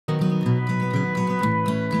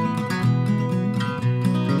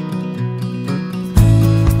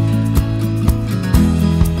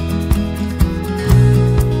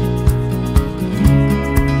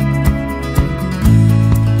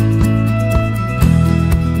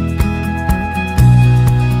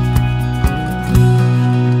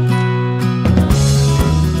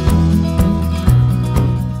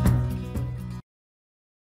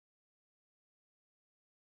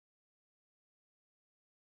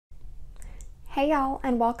Hey y'all,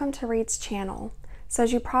 and welcome to Reed's channel. So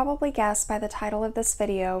as you probably guessed by the title of this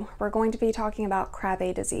video, we're going to be talking about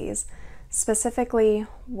Krabbe disease, specifically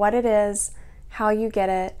what it is, how you get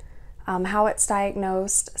it, how it's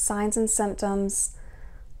diagnosed, signs and symptoms,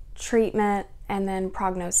 treatment, and then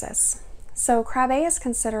prognosis. So Krabbe is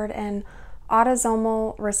considered an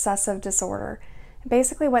autosomal recessive disorder.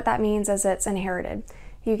 Basically what that means is it's inherited.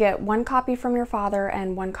 You get one copy from your father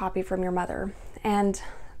and one copy from your mother. And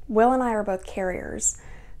Will and I are both carriers,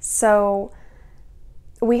 so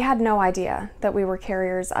we had no idea that we were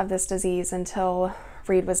carriers of this disease until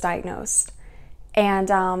Reed was diagnosed. And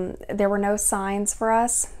there were no signs for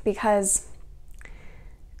us because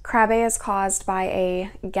Krabbe is caused by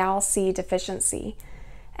a Gal-C deficiency.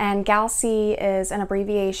 And Gal-C is an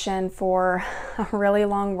abbreviation for a really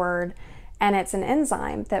long word, and it's an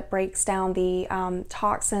enzyme that breaks down the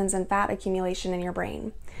toxins and fat accumulation in your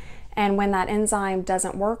brain. And when that enzyme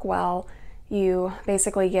doesn't work well, you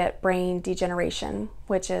basically get brain degeneration,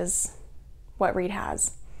 which is what Reed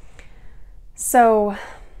has. So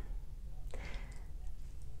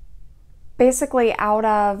basically out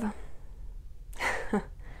of, I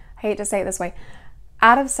hate to say it this way,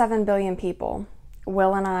 out of 7 billion people,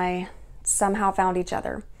 Will and I somehow found each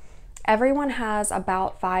other. Everyone has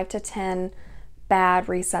about 5 to 10 bad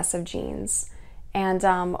recessive genes. And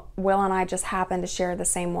Will and I just happen to share the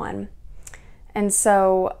same one. And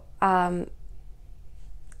so out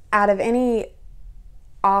of any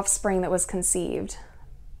offspring that was conceived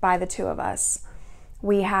by the two of us,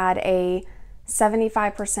 we had a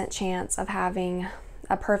 75% chance of having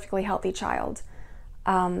a perfectly healthy child,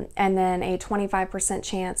 and then a 25%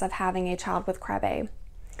 chance of having a child with Krabbe.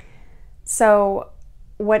 So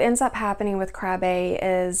what ends up happening with Krabbe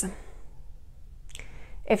is,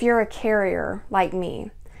 if you're a carrier like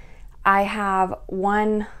me, I have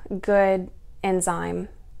one good enzyme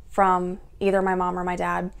from either my mom or my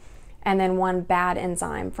dad, and then one bad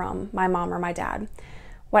enzyme from my mom or my dad.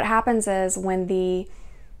 What happens is when the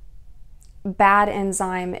bad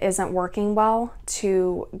enzyme isn't working well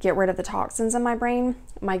to get rid of the toxins in my brain,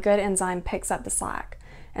 my good enzyme picks up the slack.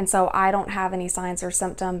 And so I don't have any signs or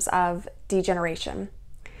symptoms of degeneration.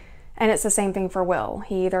 And it's the same thing for Will.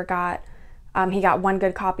 He either got one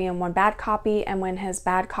good copy and one bad copy, and when his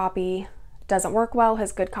bad copy doesn't work well,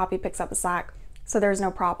 his good copy picks up the slack, so there's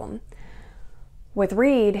no problem. With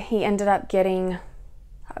Reed, he ended up getting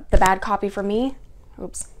the bad copy from me.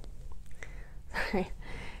 Oops. Sorry.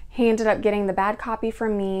 He ended up getting the bad copy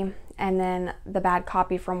from me and then the bad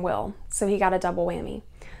copy from Will, so he got a double whammy.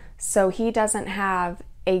 So he doesn't have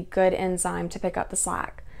a good enzyme to pick up the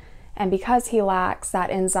slack. And because he lacks that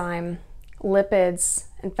enzyme, lipids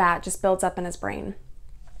and fat just builds up in his brain,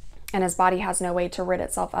 and his body has no way to rid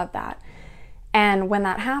itself of that. And when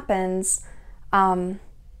that happens,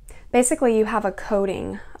 basically you have a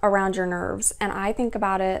coating around your nerves, and I think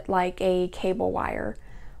about it like a cable wire,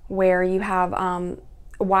 where you have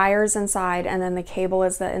wires inside, and then the cable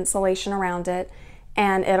is the insulation around it,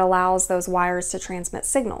 and it allows those wires to transmit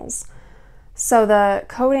signals. So the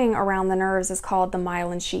coating around the nerves is called the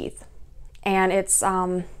myelin sheath, and it's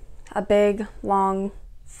a big, long,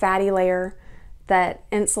 fatty layer that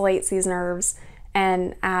insulates these nerves,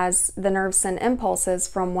 and as the nerves send impulses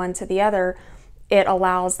from one to the other, it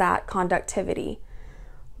allows that conductivity.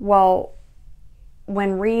 Well,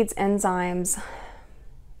 when Reed's enzymes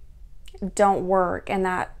don't work and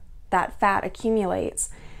that fat accumulates,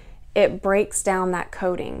 it breaks down that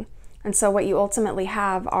coating. And so what you ultimately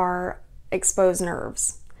have are exposed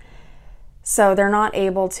nerves. So they're not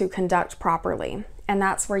able to conduct properly. And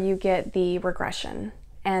that's where you get the regression.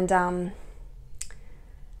 And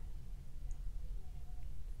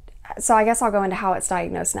so I guess I'll go into how it's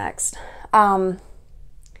diagnosed next.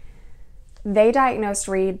 They diagnosed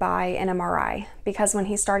Reed by an MRI because when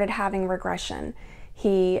he started having regression,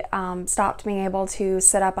 he stopped being able to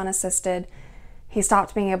sit up unassisted. He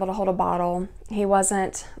stopped being able to hold a bottle. He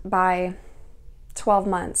wasn't, by 12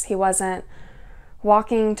 months, he wasn't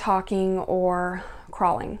walking, talking, or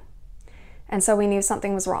crawling. And so we knew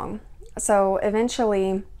something was wrong. So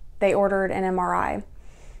eventually they ordered an MRI,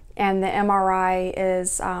 and the MRI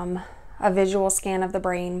is a visual scan of the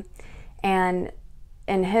brain, and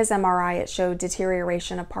in his MRI it showed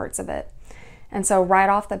deterioration of parts of it. And so right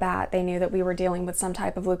off the bat they knew that we were dealing with some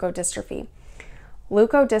type of leukodystrophy.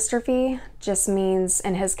 Leukodystrophy just means,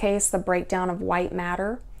 in his case, the breakdown of white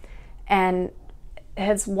matter, and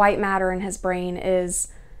his white matter in his brain is,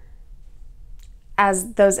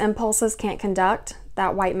 as those impulses can't conduct,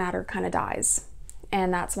 that white matter kind of dies.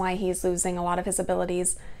 And that's why he's losing a lot of his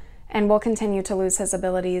abilities, and will continue to lose his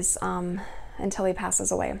abilities until he passes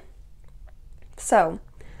away. So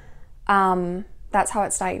That's how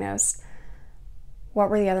it's diagnosed. What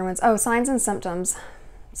were the other ones? Oh, signs and symptoms.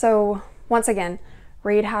 So once again,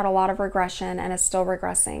 Reed had a lot of regression and is still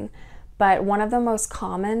regressing. But one of the most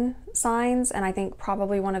common signs, and I think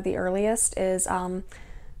probably one of the earliest, is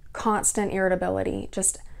constant irritability.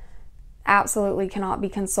 Just absolutely cannot be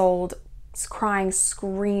consoled, crying,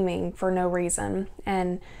 screaming for no reason.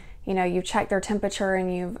 And you check their temperature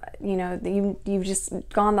and you've just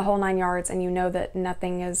gone the whole 9 yards and you know that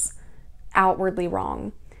nothing is outwardly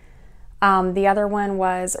wrong. The other one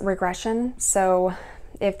was regression. So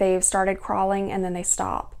if they've started crawling and then they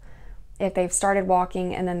stop, if they've started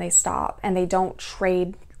walking and then they stop, and they don't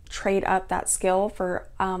trade up that skill for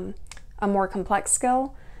a more complex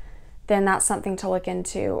skill, then that's something to look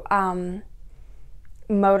into.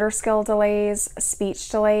 Motor skill delays, speech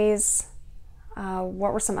delays.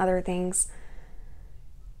 What were some other things?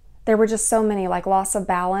 There were just so many, like loss of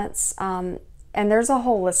balance. And there's a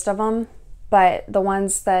whole list of them, but the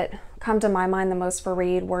ones that come to my mind the most for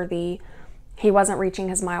Reed were he wasn't reaching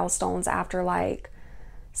his milestones after like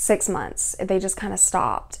 6 months. They just kind of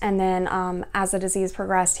stopped. And then as the disease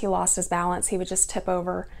progressed, he lost his balance. He would just tip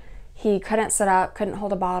over. He couldn't sit up, couldn't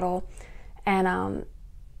hold a bottle. And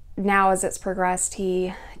now as it's progressed,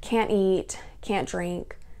 he can't eat, can't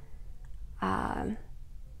drink.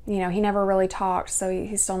 He never really talked, so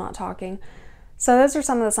he's still not talking. So those are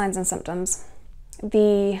some of the signs and symptoms.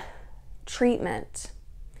 The treatment,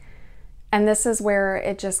 and this is where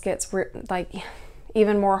it just gets like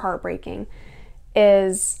even more heartbreaking,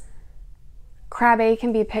 is Krabbe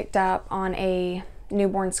can be picked up on a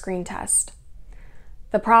newborn screen test.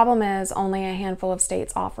 The problem is only a handful of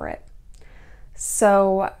states offer it.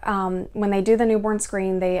 So when they do the newborn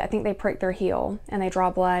screen, I think they prick their heel and they draw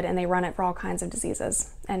blood and they run it for all kinds of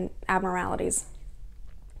diseases and abnormalities.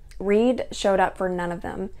 Reed showed up for none of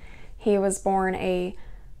them. He was born a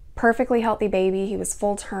perfectly healthy baby. He was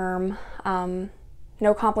full term,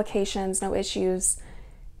 no complications, no issues.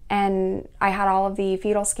 And I had all of the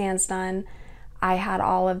fetal scans done. I had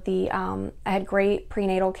I had great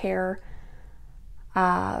prenatal care.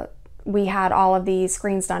 We had all of the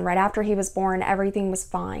screens done right after he was born. Everything was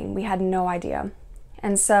fine. We had no idea.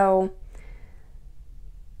 And so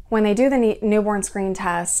when they do the newborn screen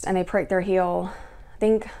test and they prick their heel, I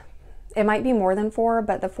think it might be more than 4,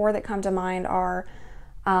 but the 4 that come to mind are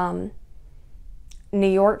New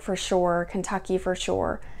York for sure, Kentucky for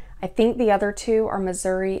sure. I think the other 2 are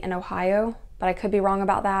Missouri and Ohio, but I could be wrong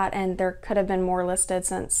about that, and there could have been more listed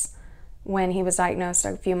since when he was diagnosed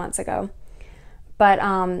a few months ago. But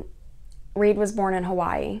Reed was born in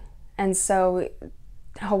Hawaii, and so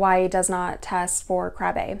Hawaii does not test for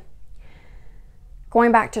Krabbe.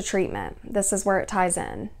 Going back to treatment, this is where it ties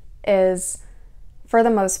in, is for the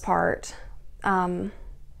most part,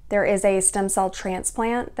 there is a stem cell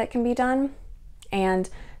transplant that can be done. And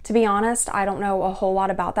to be honest, I don't know a whole lot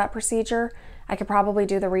about that procedure. I could probably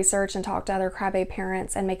do the research and talk to other Krabbe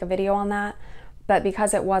parents and make a video on that. But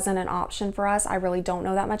because it wasn't an option for us, I really don't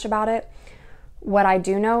know that much about it. What I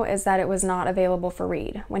do know is that it was not available for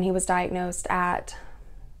Reed when he was diagnosed at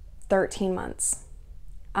 13 months.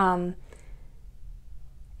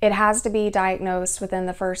 It has to be diagnosed within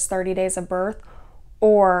the first 30 days of birth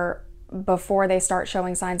or before they start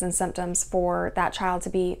showing signs and symptoms for that child to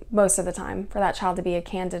be, most of the time, for that child to be a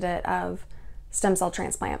candidate of stem cell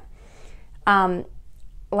transplant.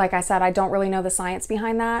 Like I said, I don't really know the science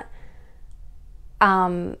behind that.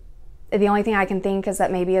 The only thing I can think is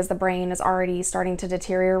that maybe as the brain is already starting to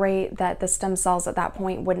deteriorate, that the stem cells at that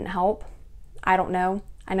point wouldn't help. I don't know.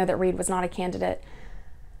 I know that Reed was not a candidate.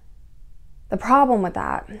 The problem with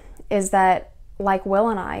that is that, like Will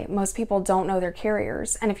and I, most people don't know they're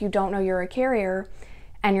carriers. And if you don't know you're a carrier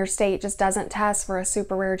and your state just doesn't test for a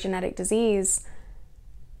super rare genetic disease,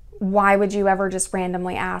 why would you ever just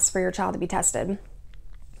randomly ask for your child to be tested?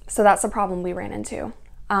 So that's the problem we ran into.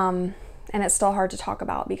 And it's still hard to talk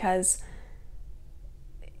about because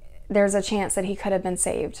there's a chance that he could have been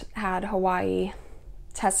saved had Hawaii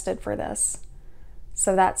tested for this.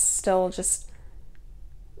 So that's still just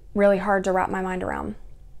really hard to wrap my mind around.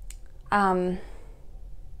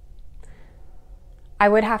 I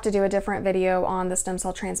would have to do a different video on the stem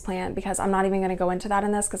cell transplant because I'm not even going to go into that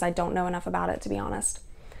in this because I don't know enough about it, to be honest.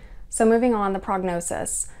 So moving on, the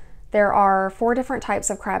prognosis. There are 4 different types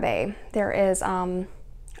of Krabbe. There is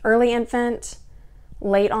early infant,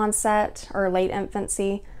 late onset or late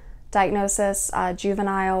infancy diagnosis,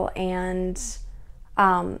 juvenile, and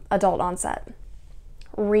adult onset.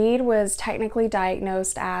 Reed was technically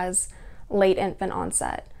diagnosed as late infant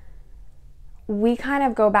onset. We kind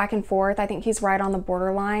of go back and forth. I think he's right on the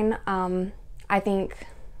borderline. I think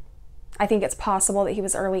I think it's possible that he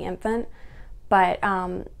was early infant, but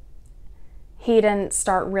he didn't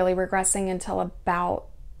start really regressing until about,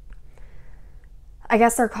 I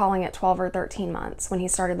guess they're calling it 12 or 13 months when he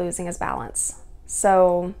started losing his balance.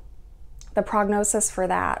 So the prognosis for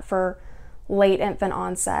that, for late infant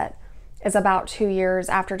onset, is about 2 years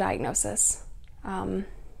after diagnosis.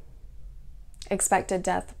 Expected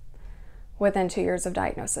death within 2 years of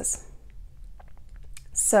diagnosis.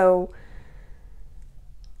 So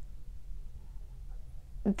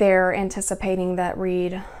they're anticipating that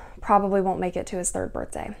Reed probably won't make it to his 3rd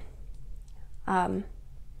birthday. The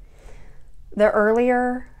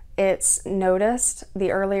earlier it's noticed,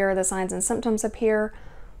 the earlier the signs and symptoms appear,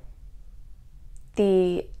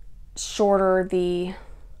 the shorter the,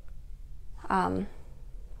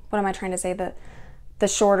 what am I trying to say? The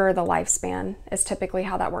shorter the lifespan is typically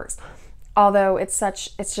how that works. Although it's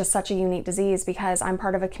just such a unique disease, because I'm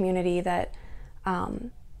part of a community that,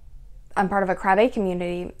 I'm part of a Krabbe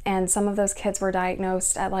community, and some of those kids were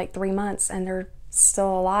diagnosed at like 3 months and they're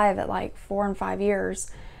still alive at like 4 and 5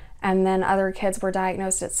 years. And then other kids were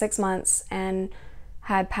diagnosed at 6 months and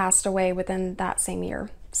had passed away within that same year.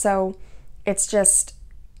 So it's just,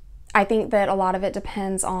 I think that a lot of it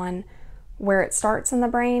depends on where it starts in the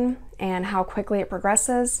brain and how quickly it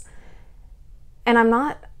progresses. And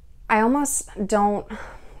I almost don't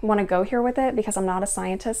want to go here with it because I'm not a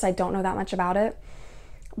scientist. I don't know that much about it.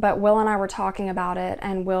 But Will and I were talking about it,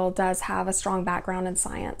 and Will does have a strong background in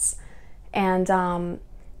science. And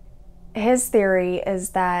his theory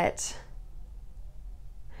is that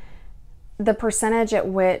the percentage at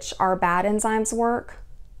which our bad enzymes work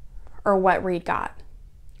are what Reed got.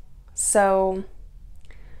 So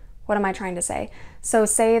what am I trying to say? So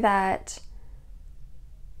say that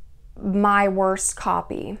my worst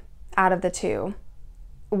copy out of the two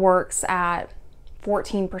works at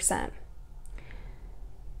 14%.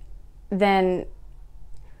 Then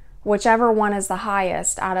whichever one is the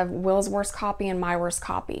highest out of Will's worst copy and my worst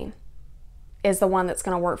copy is the one that's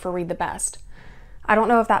going to work for Reed the best. I don't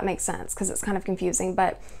know if that makes sense because it's kind of confusing,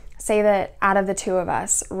 but say that out of the two of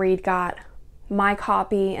us, Reed got my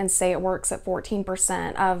copy, and say it works at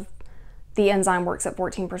 14% of the enzyme works at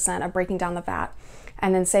 14% of breaking down the fat.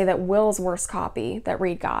 And then say that Will's worst copy that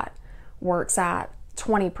Reed got works at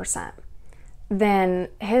 20%. Then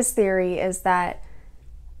his theory is that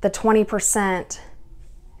the 20%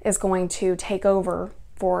 is going to take over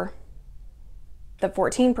for the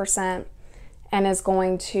 14% and is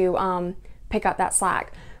going to pick up that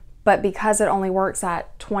slack. But because it only works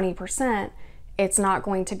at 20%, it's not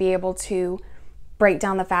going to be able to break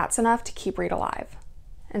down the fats enough to keep Reed alive.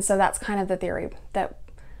 And so that's kind of the theory that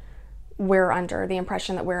we're under, the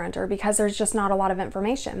impression that we're under, because there's just not a lot of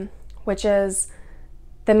information, which is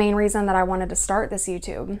the main reason that I wanted to start this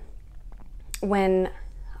YouTube. When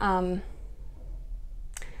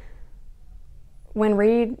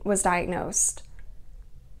Reed was diagnosed,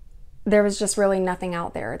 there was just really nothing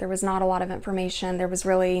out there. There was not a lot of information. There was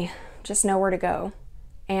really just nowhere to go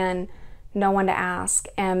and no one to ask.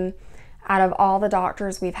 And out of all the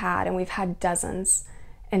doctors we've had, and we've had dozens,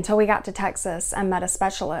 until we got to Texas and met a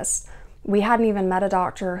specialist, we hadn't even met a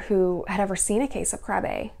doctor who had ever seen a case of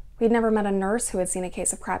Krabbe. We'd never met a nurse who had seen a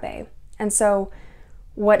case of Krabbe. And so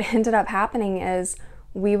what ended up happening is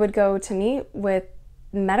we would go to meet with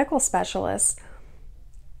medical specialists,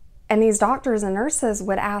 and these doctors and nurses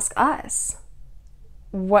would ask us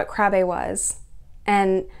what Krabbe was.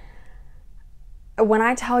 And when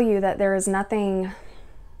I tell you that there is nothing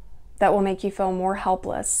that will make you feel more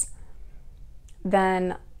helpless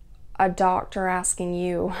than a doctor asking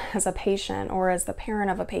you as a patient or as the parent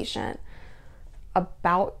of a patient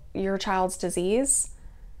about your child's disease,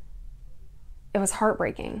 it was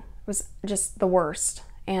heartbreaking. It was just the worst,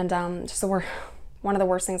 and just one of the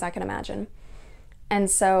worst things I could imagine. And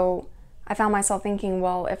so I found myself thinking,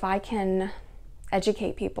 well, if I can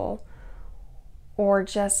educate people or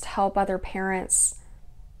just help other parents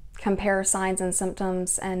compare signs and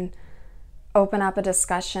symptoms and open up a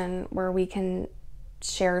discussion where we can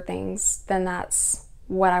share things, then that's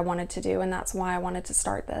what I wanted to do, and that's why I wanted to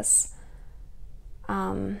start this.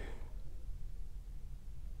 I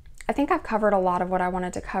think I've covered a lot of what I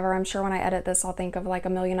wanted to cover. I'm sure when I edit this, I'll think of like a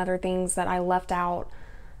million other things that I left out,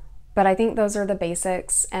 but I think those are the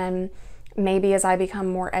basics. And maybe as I become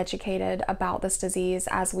more educated about this disease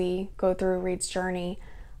as we go through Reed's journey,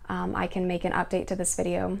 I can make an update to this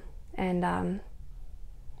video and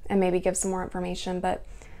maybe give some more information. But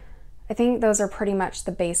I think those are pretty much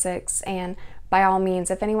the basics. And by all means,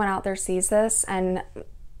 if anyone out there sees this, and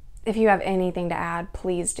if you have anything to add,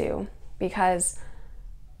 please do, because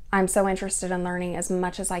I'm so interested in learning as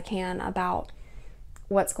much as I can about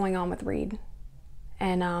what's going on with Reed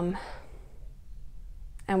and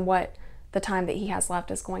what the time that he has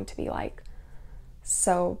left is going to be like.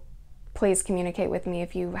 So please communicate with me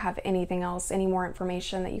if you have anything else, any more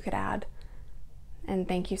information that you could add. And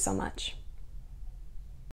thank you so much.